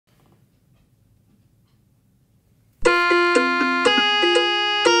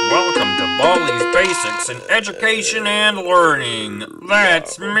Basics in Education and Learning.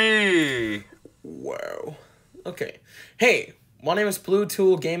 That's me. Wow. Okay. Hey, my name is Blue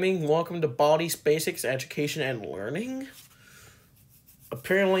Tool Gaming. Welcome to Baldi's Basics Education and Learning.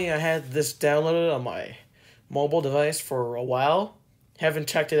 Apparently, I had this downloaded on my mobile device for a while. Haven't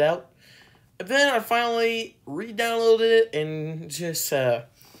checked it out. And then I finally re-downloaded it and just thought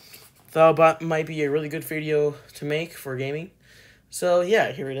about might be a really good video to make for gaming. So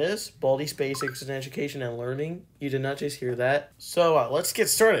yeah, here it is. Baldi's Basics in Education and Learning. You did not just hear that. So let's get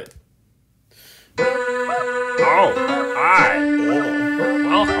started. Oh, hi.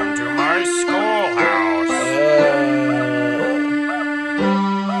 Welcome to my schoolhouse.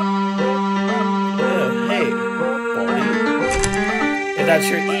 Hey, Baldi. If that's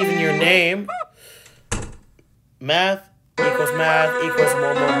even your name, math equals more.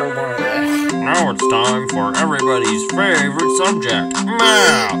 Now it's time for everybody's favorite subject,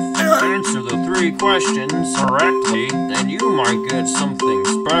 math. Answer the 3 questions correctly, then you might get something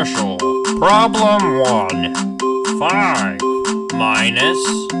special. Problem 1. 5 minus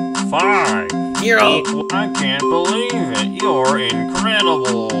 5. 0. I can't believe it. You're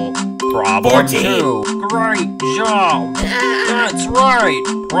incredible. Problem 2. Great job. That's right.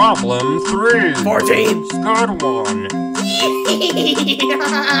 Problem 3. 14. Good one.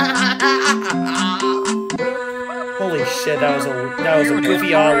 Holy shit, that was a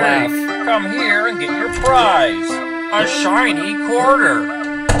goofy odd laugh. Come here and get your prize. A shiny quarter.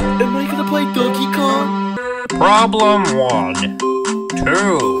 Am I gonna play Donkey Kong? Problem 1.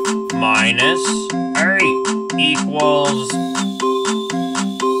 2 minus 8 equals...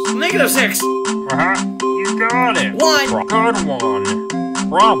 -6. You got it. 1. Good one.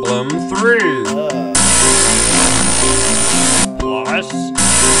 Problem 3. Plus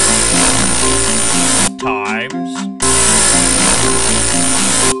times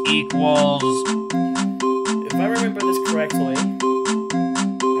equals... If I remember this correctly, I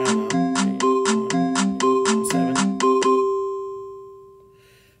don't know, 7.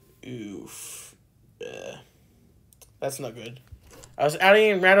 Oof. That's not good. I was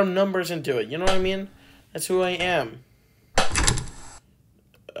adding random numbers into it, you know what I mean? That's who I am.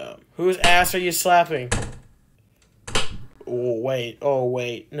 Whose ass are you slapping? Oh, wait. Oh,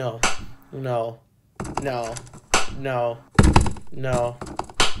 wait. No.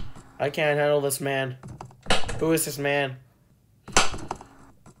 I can't handle this man. Who is this man?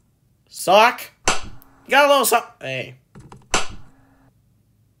 Sock? You got a little sock? Hey.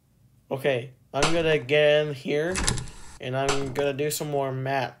 Okay. I'm gonna get in here. And I'm gonna do some more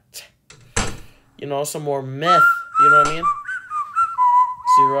math. You know, some more myth. You know what I mean?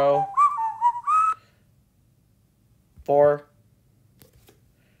 0. 4.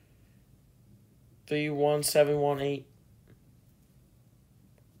 3, 1, 7, 1, 8.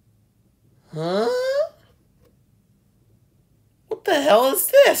 Huh? What the hell is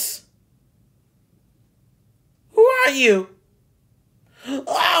this? Who are you?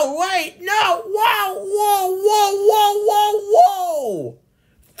 Oh, wait, no, whoa.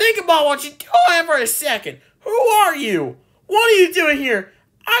 Think about what you're doing for a second. Who are you? What are you doing here?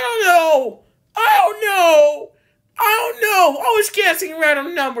 I don't know. I was guessing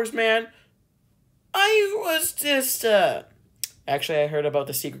random numbers, man. I was just, Actually, I heard about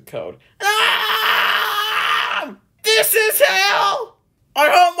the secret code. Ah! This is hell! I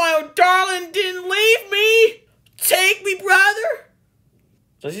hope my darling didn't leave me! Take me, brother!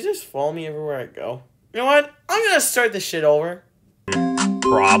 Does he just follow me everywhere I go? You know what? I'm gonna start this shit over.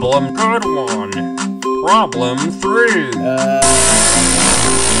 Problem good one. Problem 3.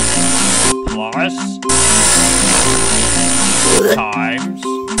 Plus times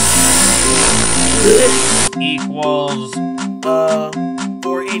equals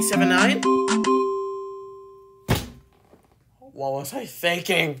 4879? What was I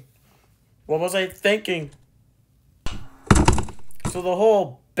thinking? So the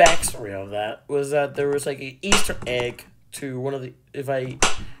whole backstory of that was that there was like an Easter egg to one of the, if I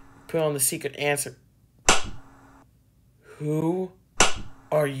put on the secret answer. Who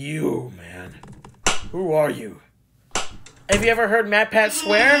are you, man? Who are you? Have you ever heard Matt Pat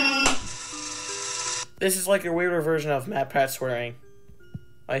swear? This is like a weirder version of Matt Pat swearing.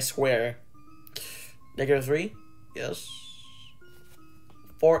 I swear. -3? Yes.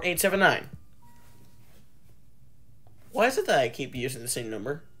 4879. Why is it that I keep using the same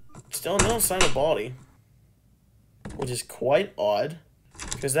number? Still no sign of Baldi. Which is quite odd.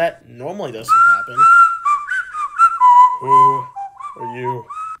 Because that normally doesn't happen. Who are you?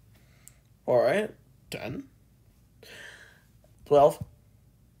 Alright. 10. 12.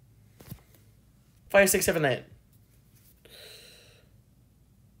 5, 6, 7, 8.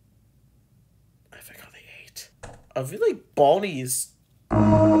 I feel like Baldi is...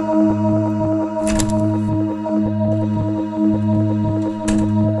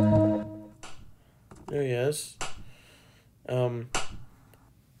 There he is.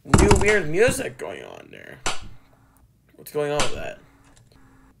 New weird music going on there. What's going on with that?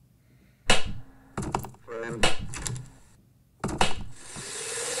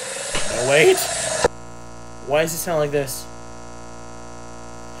 Oh, wait. Why does it sound like this?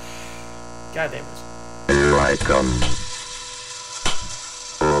 God damn it. Here I come.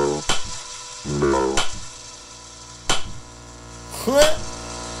 Blow. What?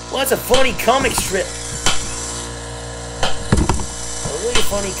 Well, that's a funny comic strip. A really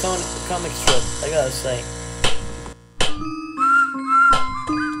funny comic strip, I gotta say.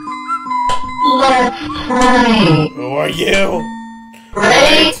 Let's play. Who are you?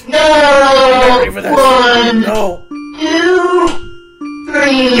 Right I'm not ready for now. this. 1, No. 2,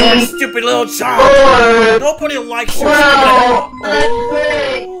 3, You're a stupid little child. 4. Nobody likes you. Wow. Let's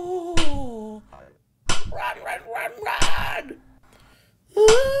play. Oh. Run, run, run, run.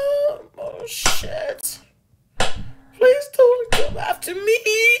 Oh, shit. Please don't come after me.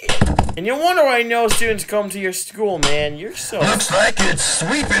 And you wonder why no students come to your school, man. You're so... Looks like it's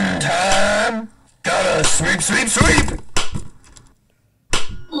sweeping time. Gotta sweep, sweep, sweep.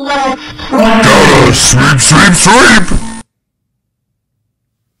 Let's Gotta sweep, sweep, sweep.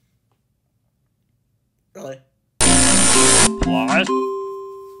 Really? What?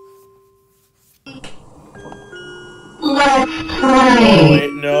 Let's Oh, play.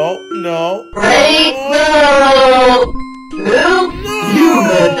 wait, no. Right now. 2, No. you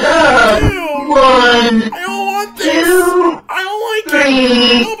got Dude. 1, I don't want this. 2, I don't like it.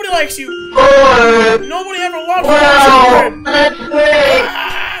 3, Nobody likes you. 4. Nobody ever loves Wow. you. Let's play.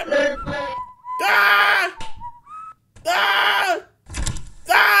 Ah! Let's play. Ah! Ah!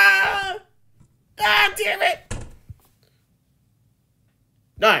 Ah! Ah, damn it!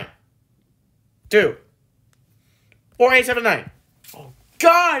 9, 2, 4, 8, 7, 9. Oh,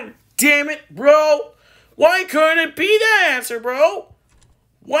 God damn it, bro! Why couldn't it be that answer, bro?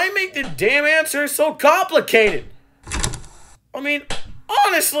 Why make the damn answer so complicated? I mean,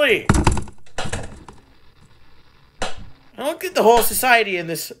 honestly. I don't get the whole society in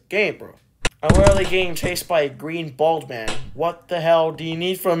this game, bro. I'm literally getting chased by a green bald man. What the hell do you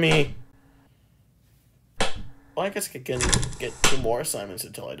need from me? Well, I guess I can get 2 more assignments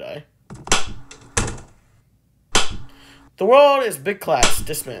until I die. The world is big class.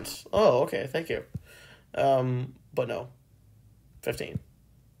 Dismiss. Oh, okay. Thank you. But no. 15.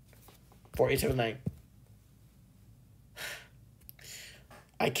 4, 8, 7, 9.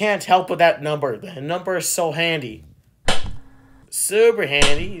 I can't help with that number. The number is so handy. Super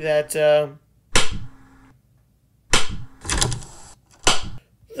handy that,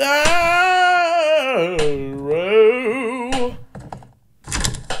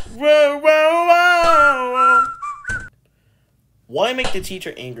 Why make the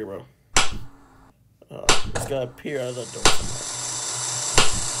teacher angry, bro? It's gonna appear out of the door somewhere.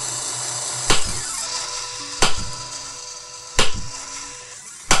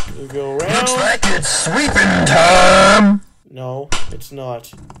 We go around. Looks like it's sweeping time. No, it's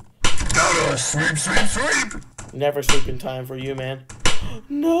not. Gotta sweep, sweep, sweep. Never sleeping time for you, man.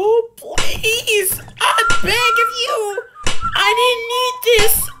 No, please! I beg of you! I didn't need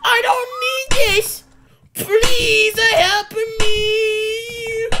this! I don't need this! Please, help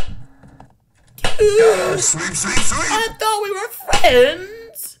me! Dude, Gotta sweep, sweep, sweep. I thought we were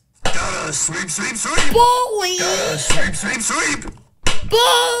friends! Gotta sweep, sweep, sweep. Bully! Gotta sweep, sweep, sweep.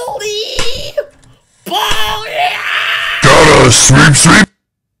 Bully! Bully! Gotta sweep, sweep.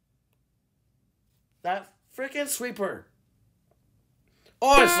 That freaking sweeper.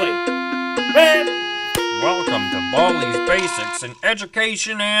 Honestly, man. Welcome to Baldi's Basics in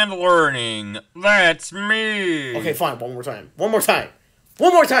Education and Learning. That's me. Okay, fine. One more time. One more time.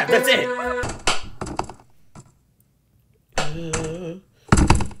 One more time. That's it. Bro.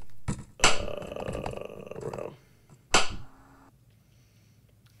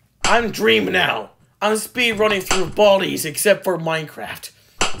 I'm dreaming now. I'm speed running through Baldi's except for Minecraft.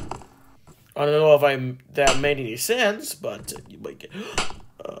 I don't know if that made any sense, but you might get.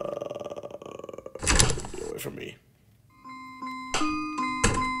 Get away from me.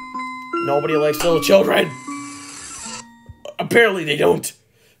 Nobody likes little children. Apparently they don't.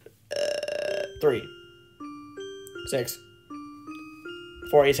 3, 6,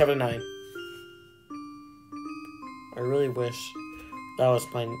 4, 8, 7, 9. I really wish that was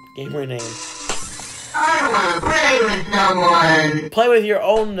my gamer name. I want to play with someone. Play with your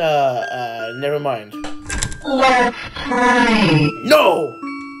own, never mind. Let's play. No!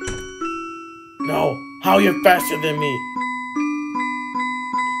 No. How you're faster than me?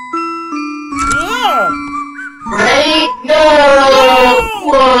 Ah! Ready? Go!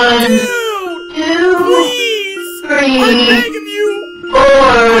 One, two, Please! I'm three, begging you! I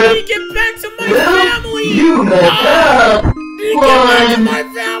four. need to get back to my family! You messed up. I need to get back to my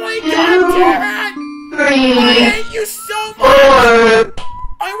family! God damn it! I Three, hate you so much! four.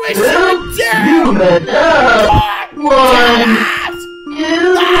 I wish you were dead! You messed up. God One, damn it!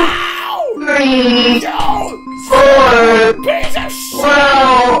 two, No! three, No! four. Piece of shit!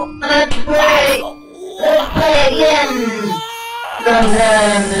 Wow. Let's play. Let's play again.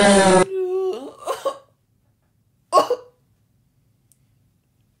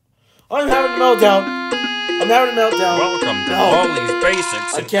 I'm having a meltdown. I'm having a meltdown. Welcome to No. Baldi's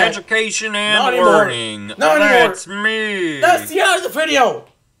Basics I in can't. Education Not and anymore. Learning. Not anymore. That's me. That's the end of the video.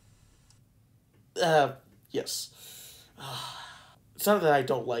 Yes. It's not that I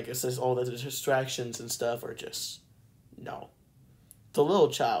don't like it. It's just all the distractions and stuff are just no. The little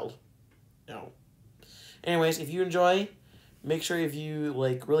child, no. Anyways, if you enjoy, make sure if you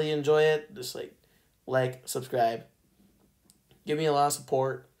really enjoy it, just subscribe. Give me a lot of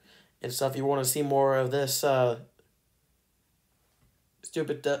support and stuff. If you want to see more of this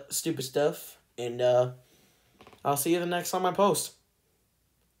stupid stuff, and I'll see you the next time I post.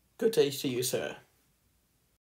 Good taste to you, sir.